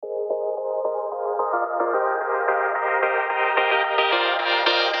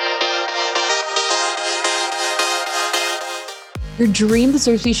Your dream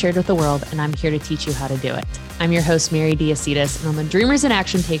deserves to be shared with the world, and I'm here to teach you how to do it. I'm your host, Mary Diacetis, and on the Dreamers and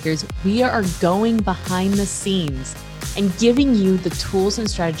Action Takers, we are going behind the scenes and giving you the tools and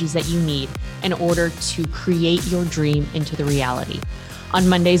strategies that you need in order to create your dream into the reality. On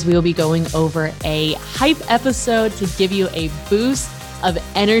Mondays, we will be going over a hype episode to give you a boost of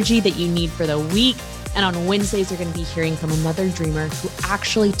energy that you need for the week. And on Wednesdays, you're going to be hearing from another dreamer who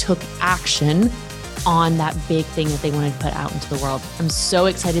actually took action on that big thing that they wanted to put out into the world. I'm so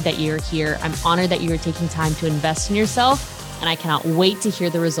excited that you're here. I'm honored that you are taking time to invest in yourself, and I cannot wait to hear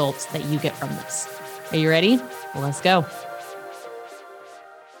the results that you get from this. Are you ready? Well, let's go.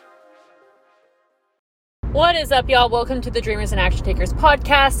 What is up, y'all? Welcome to the Dreamers and Action Takers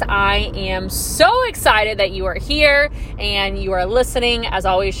podcast. I am so excited that you are here and you are listening. As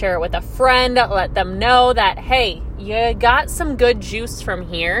always, share it with a friend. Let them know that, hey, you got some good juice from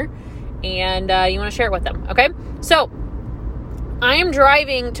here and you want to share it with them, okay? So I am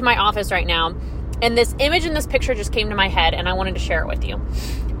driving to my office right now, and this image in this picture just came to my head, and I wanted to share it with you.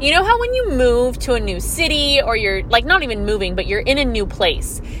 You know how when you move to a new city, or you're like not even moving, but you're in a new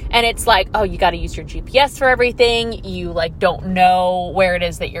place, and it's like, oh, you got to use your GPS for everything. You like don't know where it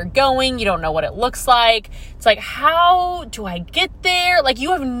is that you're going. You don't know what it looks like. It's like, how do I get there? Like,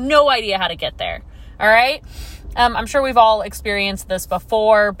 you have no idea how to get there. All right. I'm sure we've all experienced this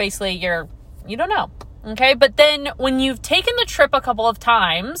before. Basically, you don't know. Okay. But then when you've taken the trip a couple of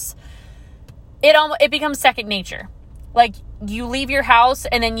times, it becomes second nature. Like, you leave your house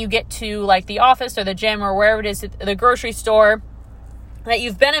and then you get to like the office or the gym or wherever it is, the grocery store that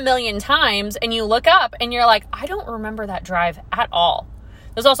you've been a million times, and you look up and you're like, I don't remember that drive at all.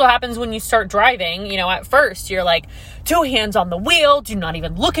 This also happens when you start driving. You know, at first you're like 2 hands on the wheel, do not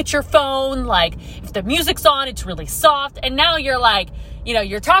even look at your phone. Like, if the music's on, it's really soft. And now you're like, you know,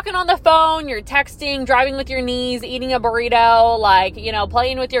 you're talking on the phone, you're texting, driving with your knees, eating a burrito, like, you know,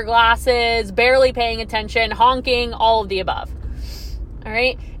 playing with your glasses, barely paying attention, honking, all of the above. All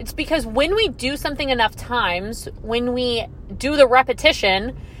right. It's because when we do something enough times, when we do the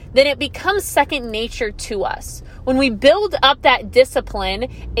repetition, then it becomes second nature to us. When we build up that discipline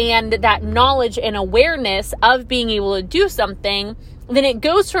and that knowledge and awareness of being able to do something, then it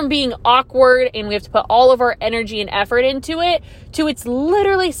goes from being awkward and we have to put all of our energy and effort into it to it's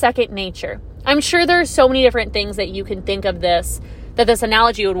literally second nature. I'm sure there are so many different things that you can think of that this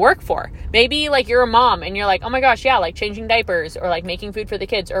analogy would work for. Maybe like you're a mom and you're like, oh my gosh, yeah, like changing diapers or like making food for the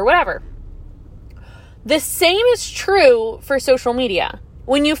kids or whatever. The same is true for social media.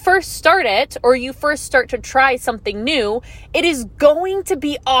 When you first start it, or you first start to try something new, it is going to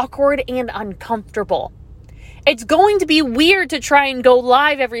be awkward and uncomfortable. It's going to be weird to try and go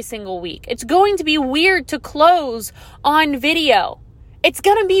live every single week. It's going to be weird to close on video. It's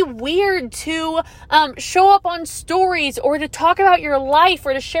going to be weird to show up on stories, or to talk about your life,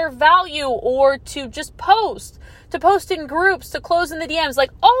 or to share value, or to just post in groups, to close in the DMs,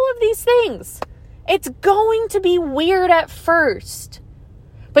 like all of these things. It's going to be weird at first.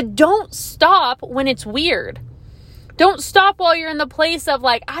 But don't stop when it's weird. Don't stop while you're in the place of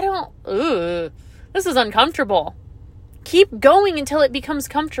like, this is uncomfortable. Keep going until it becomes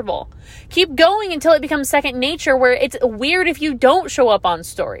comfortable. Keep going until it becomes second nature, where it's weird if you don't show up on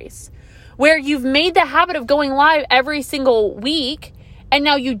stories, where you've made the habit of going live every single week, and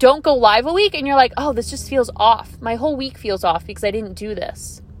now you don't go live a week, and you're like, oh, this just feels off. My whole week feels off because I didn't do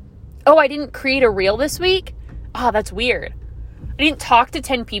this. Oh, I didn't create a reel this week? Oh, that's weird. I didn't talk to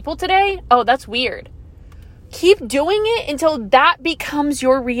 10 people today? Oh, that's weird. Keep doing it until that becomes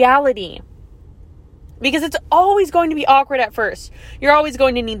your reality. Because it's always going to be awkward at first. You're always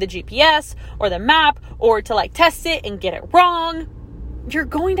going to need the GPS or the map, or to like test it and get it wrong. You're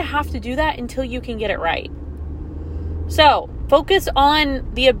going to have to do that until you can get it right. So focus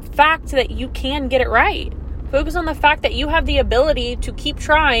on the fact that you can get it right. Focus on the fact that you have the ability to keep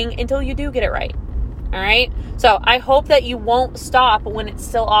trying until you do get it right. All right. So I hope that you won't stop when it's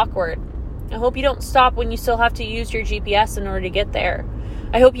still awkward. I hope you don't stop when you still have to use your GPS in order to get there.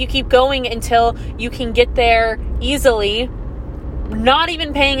 I hope you keep going until you can get there easily, not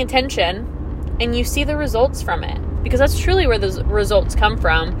even paying attention, and you see the results from it. Because that's truly where those results come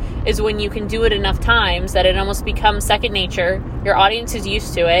from, is when you can do it enough times that it almost becomes second nature. Your audience is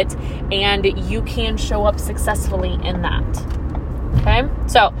used to it, and you can show up successfully in that. Okay,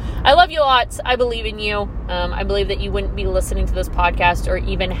 so I love you lots. I believe in you. I believe that you wouldn't be listening to this podcast or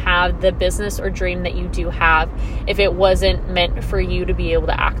even have the business or dream that you do have if it wasn't meant for you to be able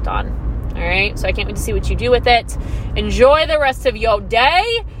to act on. All right, so I can't wait to see what you do with it. Enjoy the rest of your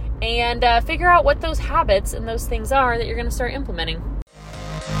day, and figure out what those habits and those things are that you're going to start implementing.